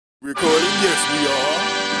Recording? Yes, we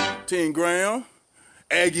are. 10 gram.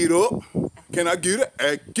 Aggie it up. Can I get it?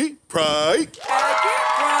 Aggie pride. Aggie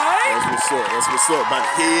pride. That's what's up. That's what's up. About to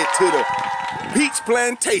head to the peach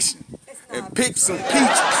plantation and pick some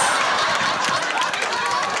peaches.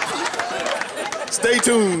 Stay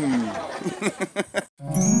tuned.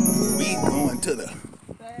 We going to the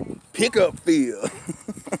pickup field.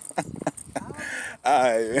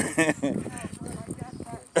 Alright.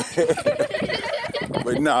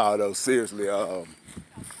 But nah, though, seriously, yeah,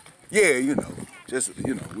 you know, just,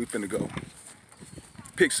 you know, we finna go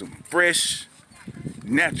pick some fresh,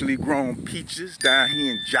 naturally grown peaches down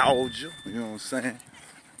here in Georgia, you know what I'm saying?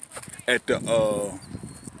 At the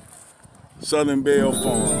Southern Belle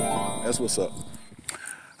Farm. That's what's up.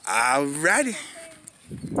 Alrighty.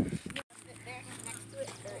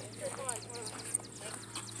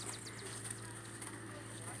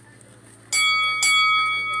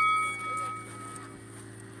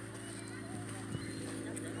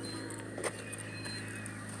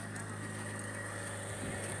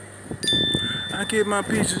 I get my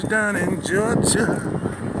peaches down in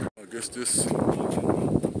Georgia. I guess this. You go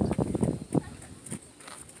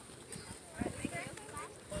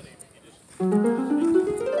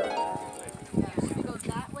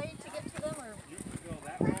that way to get to them, or you can go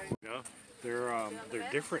that way. No,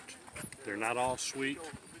 they're different. They're not all sweet.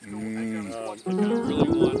 If you really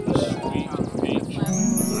want a sweet peach,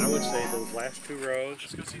 I would say those last two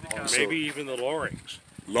rows, or maybe even the Lorings.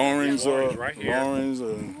 Lorings right here.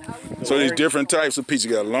 So these different types of peach.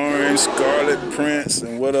 You got Lorings, Scarlet, Prince,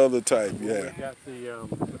 and what other type? Yeah. You got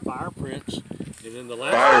the Fire Prince, and then the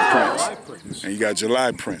last Fire Prince. And you got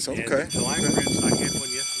July Prince. Okay. And July Prince, I had one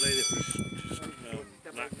yesterday that was just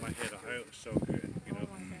knocked my head off. It was so good, you know.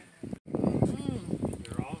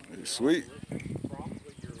 They're all sweet.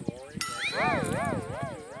 probably your Loring. Oh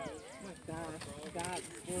my gosh,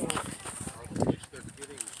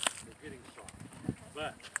 They're getting soft.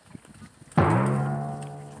 But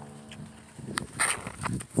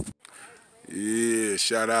yeah,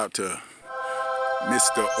 shout out to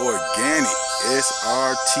Mr. Organic,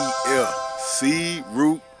 SRTL, Seed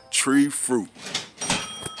Root Tree Fruit.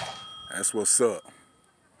 That's what's up.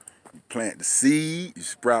 You plant the seed, you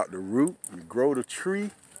sprout the root, you grow the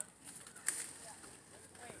tree,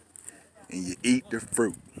 and you eat the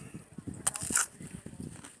fruit.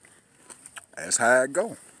 That's how it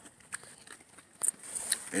go.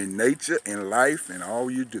 In nature, in life, and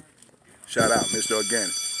all you do. Shout out, Mr.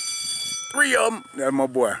 Organic. 3 of them. That's my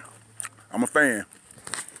boy. I'm a fan.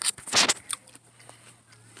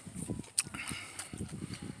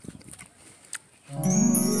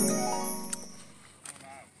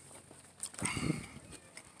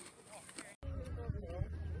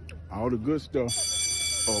 All the good stuff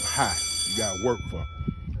up high, you gotta work for.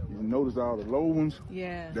 You notice all the low ones?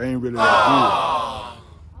 yeah. They ain't really that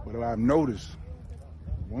good. But I've noticed,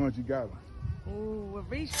 ones you got, Ooh, well,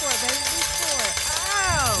 reach for it, baby, reach for it.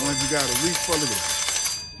 Oh! ones you gotta reach for, look at that.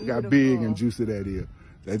 Look how big and juicy that is.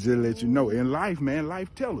 That just let you know. In life, man,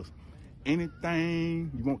 life tell us.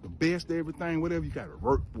 Anything, you want the best of everything, whatever, you gotta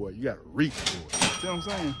work for it. You gotta reach for it. See what I'm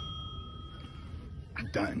saying? I'm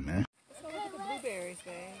done, man. Let's go look at the blueberries,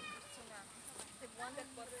 babe.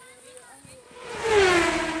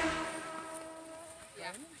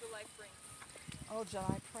 Oh,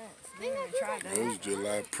 July Prince. We haven't tried that. Those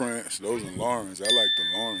July Prince, those are Lawrence. I like the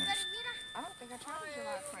Lawrence. I don't think I tried the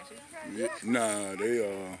July Prince. Did you try it? Yeah, nah, they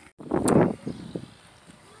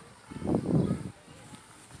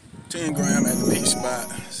 10 gram at the peach spot.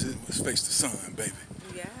 Let's face the sun, baby.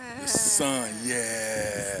 Yeah. The sun,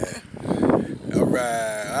 yeah. All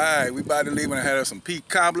right, we about to leave. We're gonna have some peach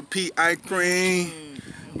cobbler, peach ice cream.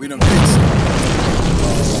 We done picked some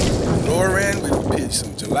Lauren. We done picked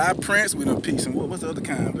some July Prince. We done picked some, what's the other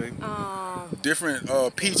kind, baby? Different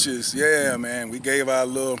peaches, yeah, man. We gave our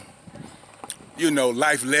little, you know,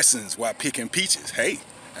 life lessons while picking peaches. Hey,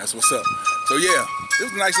 that's what's up. So yeah, it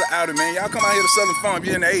was a nice little outing, man. Y'all come out here to Southern Farm if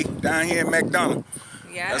you're in the A, down here in McDonald.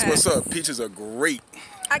 Yeah. That's what's up. Peaches are great.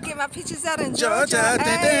 I get my peaches out in Georgia. I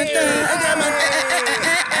got my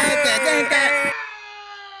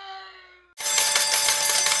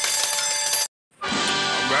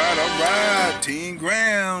All right, 10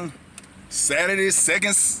 gram. Saturday,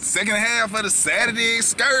 second half of the Saturday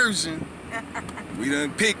excursion. We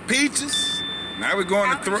done picked peaches. Now we're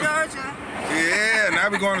going to throw. Georgia. Yeah, now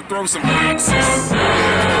we're going to throw some axes.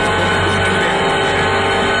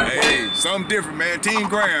 Hey, something different, man. 10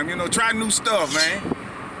 gram. You know, try new stuff, man.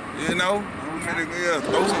 You know,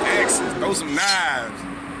 throw some axes, throw some knives,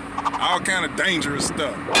 all kind of dangerous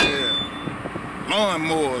stuff. Yeah,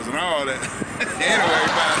 lawnmowers and all that. Anyway,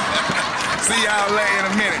 see y'all later in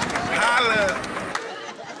a minute.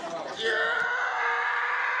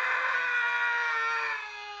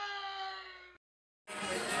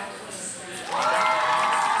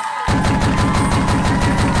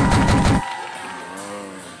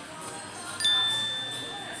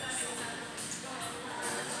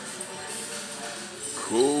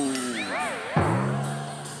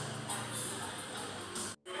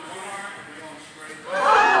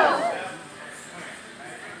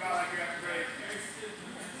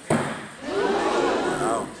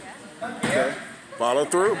 Follow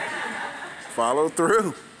through. Follow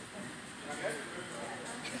through.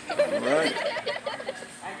 All right.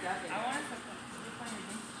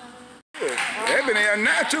 Ebony a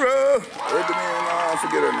natural. Ebony and I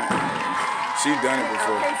forget her name. She done it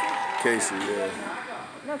before. Casey, yeah.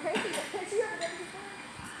 No, Casey, you ever done it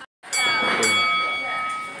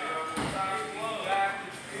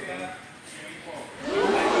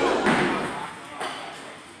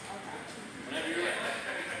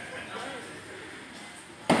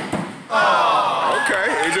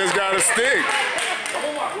Okay, it just got to stick.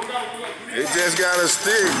 It just got to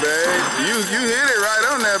stick, babe. You hit it right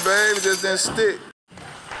on there, babe. It just didn't stick.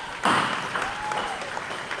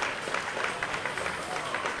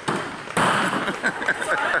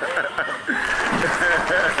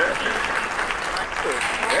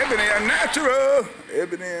 Ebony a natural.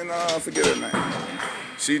 Ebony and I forget her name.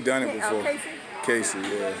 She done it before. Casey? Casey,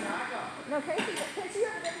 yeah. No, Casey, you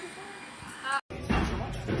ever done it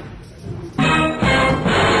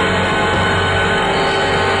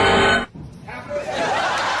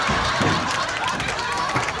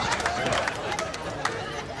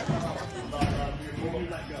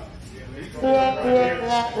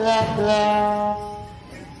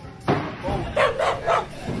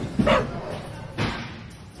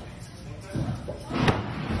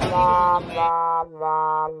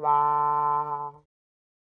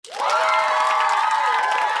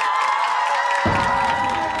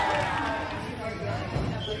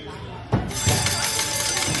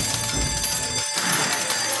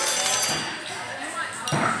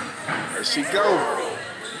There she go.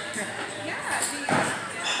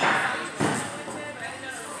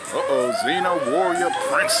 Uh-oh, Xena Warrior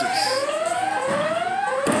Princess.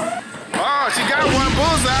 Oh, she got one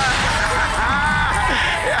bullseye.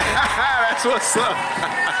 That's what's up.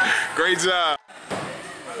 Great job.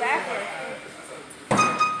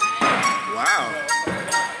 Wow.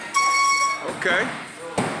 Okay.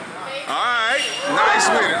 All right. Nice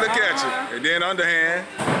with it. Look at you. And then underhand.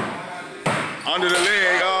 Under the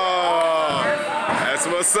leg. Oh, that's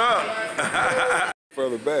what's up.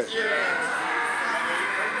 Further back.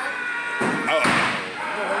 Oh.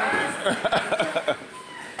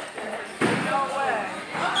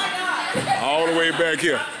 All the way back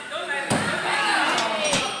here.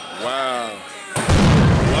 Wow.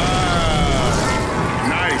 Wow.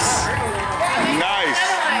 Nice. Nice.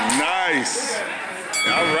 Nice.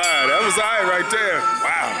 All right. That was all right there.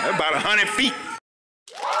 Wow. That's about 100 feet.